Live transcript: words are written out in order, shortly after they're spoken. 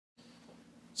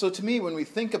So to me, when we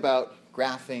think about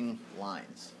graphing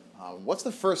lines, what's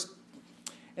the first,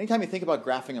 anytime you think about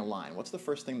graphing a line, what's the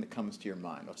first thing that comes to your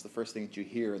mind? What's the first thing that you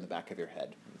hear in the back of your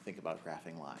head when you think about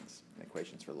graphing lines and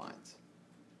equations for lines?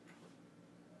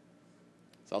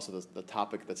 It's also the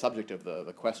topic, the subject of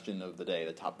the question of the day,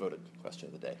 the top voted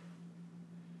question of the day.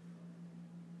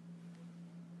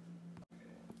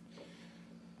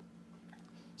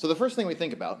 So the first thing we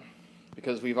think about,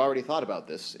 because we've already thought about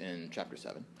this in Chapter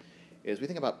 7, is we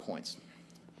think about points.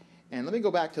 And let me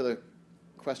go back to the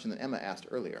question that Emma asked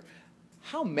earlier.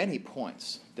 How many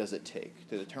points does it take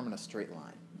to determine a straight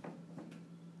line?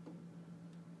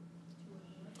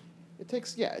 It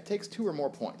takes 2 or more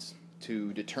points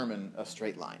to determine a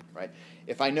straight line, right?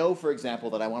 If I know, for example,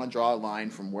 that I want to draw a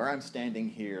line from where I'm standing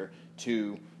here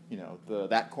to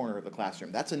that corner of the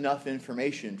classroom, that's enough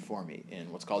information for me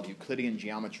in what's called Euclidean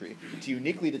geometry to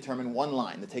uniquely determine one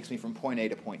line that takes me from point A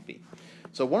to point B.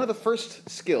 So one of the first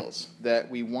skills that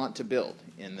we want to build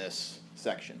in this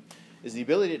section is the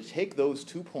ability to take those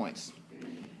 2 points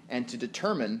and to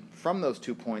determine from those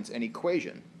 2 points an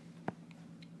equation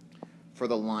for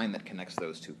the line that connects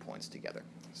those 2 points together.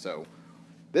 So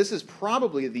this is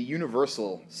probably the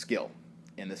universal skill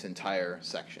in this entire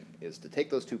section, is to take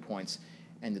those 2 points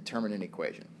and determine an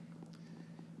equation.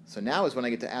 So now is when I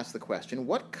get to ask the question,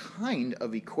 what kind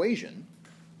of equation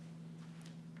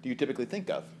do you typically think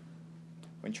of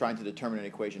when trying to determine an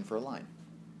equation for a line?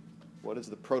 What is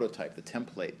the prototype, the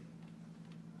template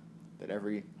that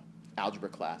every algebra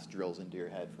class drills into your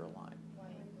head for a line?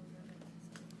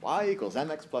 Y equals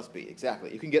mx plus b,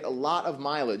 exactly. You can get a lot of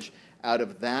mileage out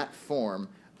of that form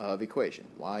of equation,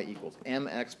 y equals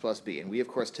mx plus b. And we, of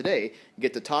course, today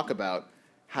get to talk about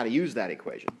how to use that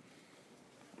equation.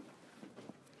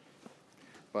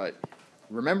 But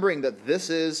remembering that this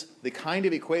is the kind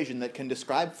of equation that can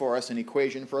describe for us an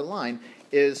equation for a line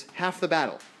is half the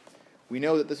battle. We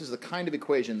know that this is the kind of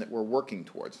equation that we're working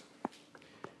towards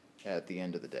at the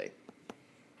end of the day.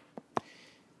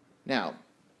 Now,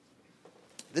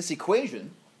 this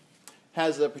equation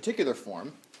has a particular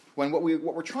form when what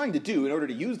we're trying to do in order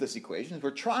to use this equation is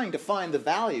we're trying to find the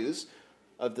values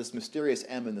of this mysterious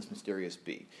m and this mysterious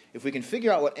b. If we can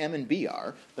figure out what m and b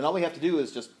are, then all we have to do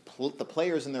is just put the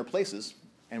players in their places,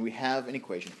 and we have an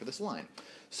equation for this line.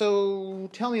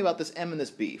 So tell me about this m and this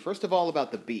b. First of all,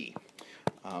 about the b.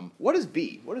 What is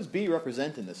b? What does b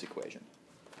represent in this equation?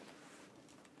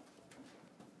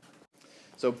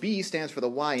 So b stands for the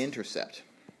y-intercept.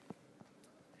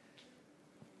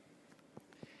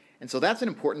 And so that's an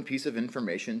important piece of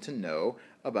information to know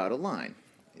about a line,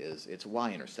 is its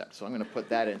y-intercept. So I'm going to put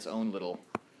that in its own little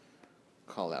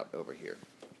call out over here.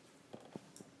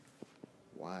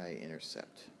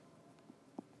 Y-intercept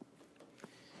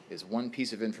is one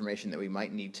piece of information that we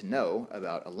might need to know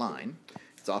about a line.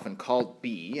 It's often called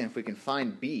b, and if we can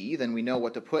find b, then we know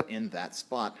what to put in that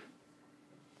spot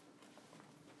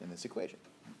in this equation.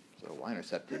 So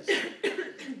y-intercept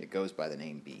it goes by the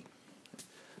name b.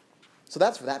 So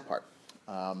that's for that part.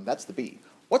 That's the b.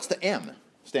 What's the m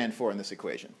stand for in this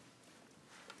equation?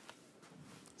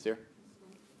 It's here?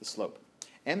 The slope.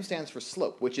 M stands for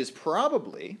slope, which is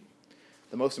probably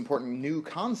the most important new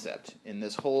concept in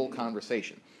this whole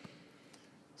conversation.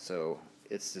 So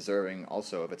it's deserving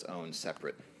also of its own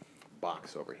separate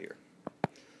box over here.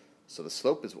 So the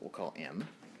slope is what we'll call m.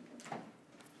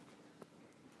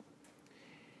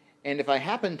 And if I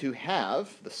happen to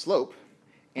have the slope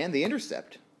and the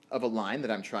intercept of a line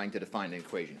that I'm trying to define an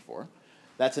equation for,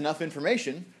 that's enough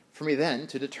information for me then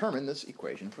to determine this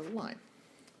equation for the line.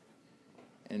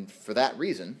 And for that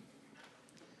reason,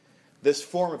 this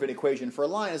form of an equation for a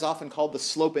line is often called the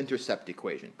slope-intercept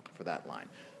equation for that line.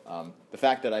 The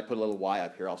fact that I put a little y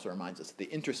up here also reminds us that the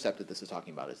intercept that this is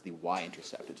talking about is the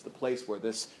y-intercept. It's the place where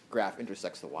this graph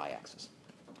intersects the y-axis.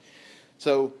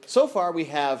 So far we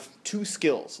have 2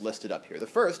 skills listed up here. The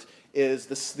first is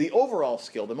the overall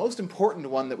skill, the most important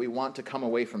one that we want to come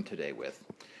away from today with,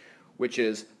 which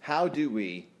is how do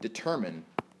we determine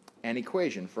an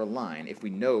equation for a line if we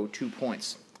know 2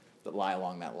 points that lie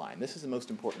along that line. This is the most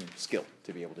important skill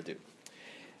to be able to do.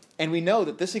 And we know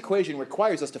that this equation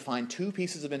requires us to find 2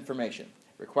 pieces of information.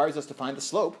 It requires us to find the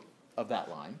slope of that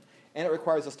line, and it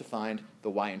requires us to find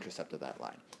the y-intercept of that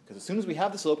line. Because as soon as we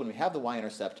have the slope and we have the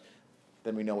y-intercept,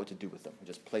 then we know what to do with them. We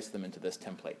just place them into this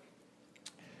template.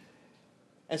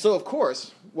 And so, of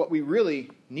course, what we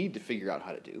really need to figure out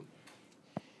how to do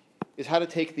is how to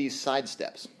take these side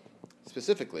steps.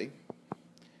 Specifically,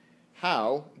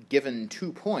 how, given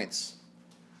 2 points,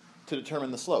 to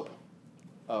determine the slope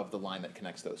of the line that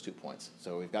connects those 2 points.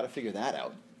 So we've got to figure that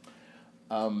out.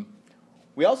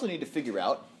 We also need to figure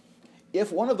out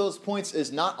if one of those points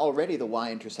is not already the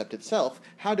y-intercept itself,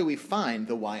 how do we find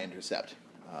the y-intercept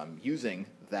using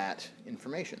that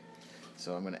information?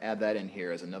 So I'm going to add that in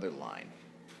here as another line.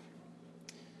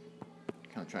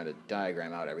 Kind of trying to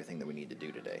diagram out everything that we need to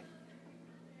do today.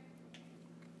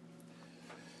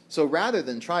 So rather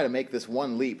than try to make this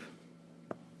one leap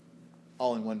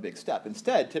all in one big step,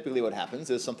 instead, typically what happens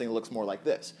is something that looks more like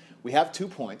this. We have 2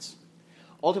 points.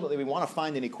 Ultimately, we want to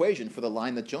find an equation for the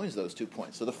line that joins those 2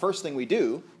 points. So the first thing we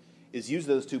do is use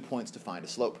those 2 points to find a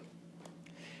slope.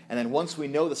 And then once we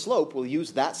know the slope, we'll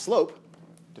use that slope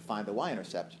to find the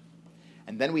y-intercept.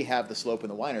 And then we have the slope and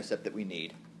the y-intercept that we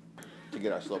need to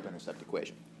get our slope-intercept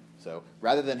equation. So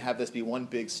rather than have this be one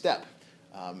big step,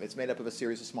 it's made up of a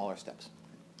series of smaller steps.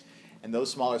 And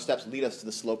those smaller steps lead us to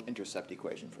the slope-intercept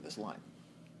equation for this line.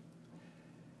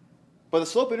 But the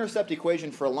slope-intercept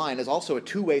equation for a line is also a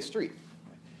two-way street.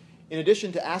 In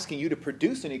addition to asking you to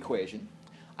produce an equation,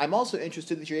 I'm also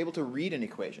interested that you're able to read an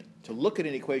equation, to look at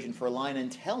an equation for a line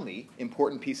and tell me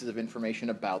important pieces of information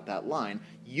about that line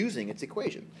using its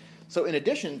equation. So in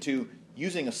addition to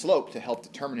using a slope to help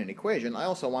determine an equation, I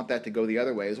also want that to go the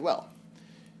other way as well.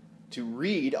 To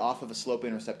read off of a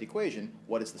slope-intercept equation,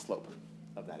 what is the slope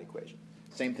of that equation?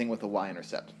 Same thing with the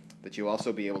y-intercept, that you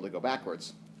also be able to go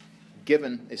backwards.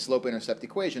 Given a slope-intercept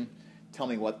equation, tell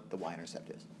me what the y-intercept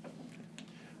is.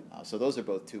 So those are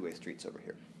both two-way streets over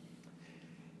here.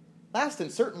 Last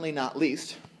and certainly not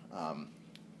least,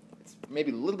 it's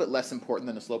maybe a little bit less important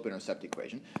than a slope-intercept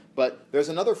equation, but there's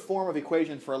another form of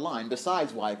equation for a line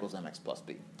besides y equals mx plus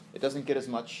b. It doesn't get as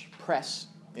much press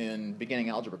in beginning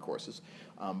algebra courses,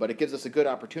 but it gives us a good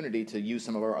opportunity to use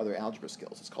some of our other algebra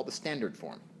skills. It's called the standard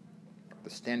form,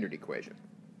 the standard equation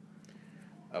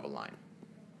of a line.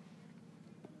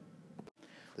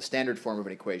 The standard form of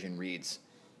an equation reads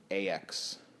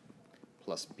ax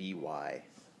plus by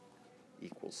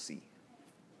equals c.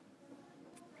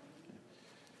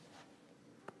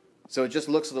 So it just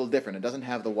looks a little different. It doesn't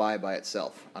have the y by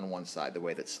itself on one side the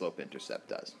way that slope-intercept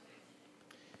does.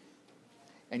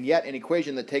 And yet an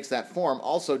equation that takes that form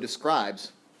also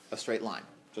describes a straight line,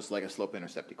 just like a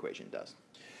slope-intercept equation does.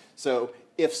 So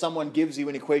if someone gives you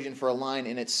an equation for a line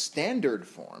in its standard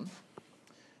form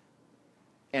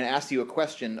and asks you a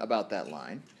question about that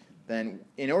line, then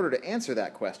in order to answer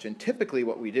that question, typically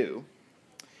what we do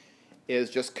is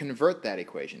just convert that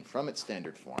equation from its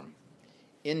standard form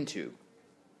into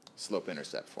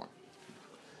slope-intercept form.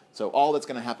 So all that's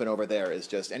going to happen over there is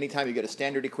just anytime you get a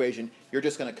standard equation, you're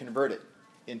just going to convert it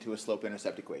into a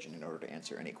slope-intercept equation in order to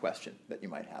answer any question that you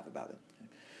might have about it.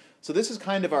 So this is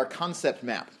kind of our concept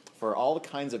map for all the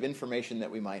kinds of information that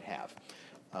we might have.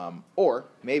 Or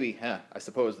maybe, I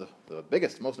suppose the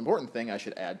biggest, most important thing I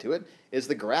should add to it is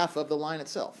the graph of the line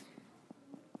itself.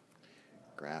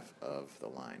 Graph of the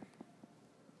line.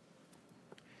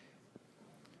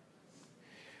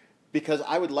 Because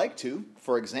I would like to,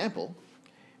 for example,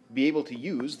 be able to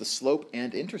use the slope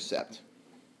and intercept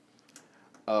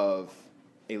of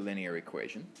a linear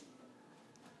equation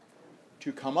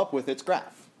to come up with its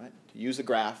graph, right? To use a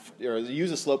graph, or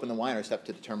use a slope and the y-intercept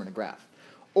to determine a graph.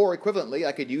 Or equivalently,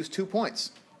 I could use 2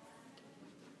 points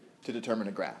to determine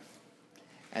a graph.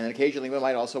 And then occasionally we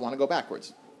might also want to go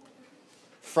backwards.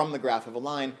 From the graph of a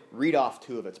line, read off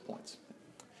 2 of its points.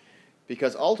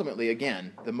 Because ultimately,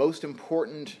 again, the most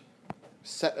important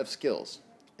set of skills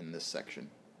in this section,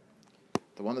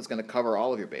 the one that's going to cover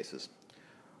all of your bases,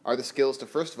 are the skills to,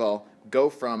 first of all, go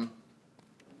from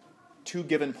 2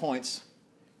 given points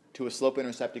to a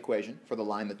slope-intercept equation for the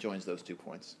line that joins those 2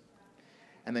 points.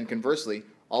 And then conversely,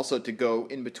 also to go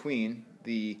in between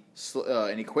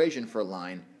an equation for a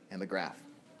line and the graph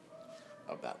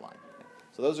of that line.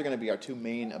 So those are going to be our 2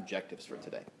 main objectives for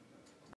today.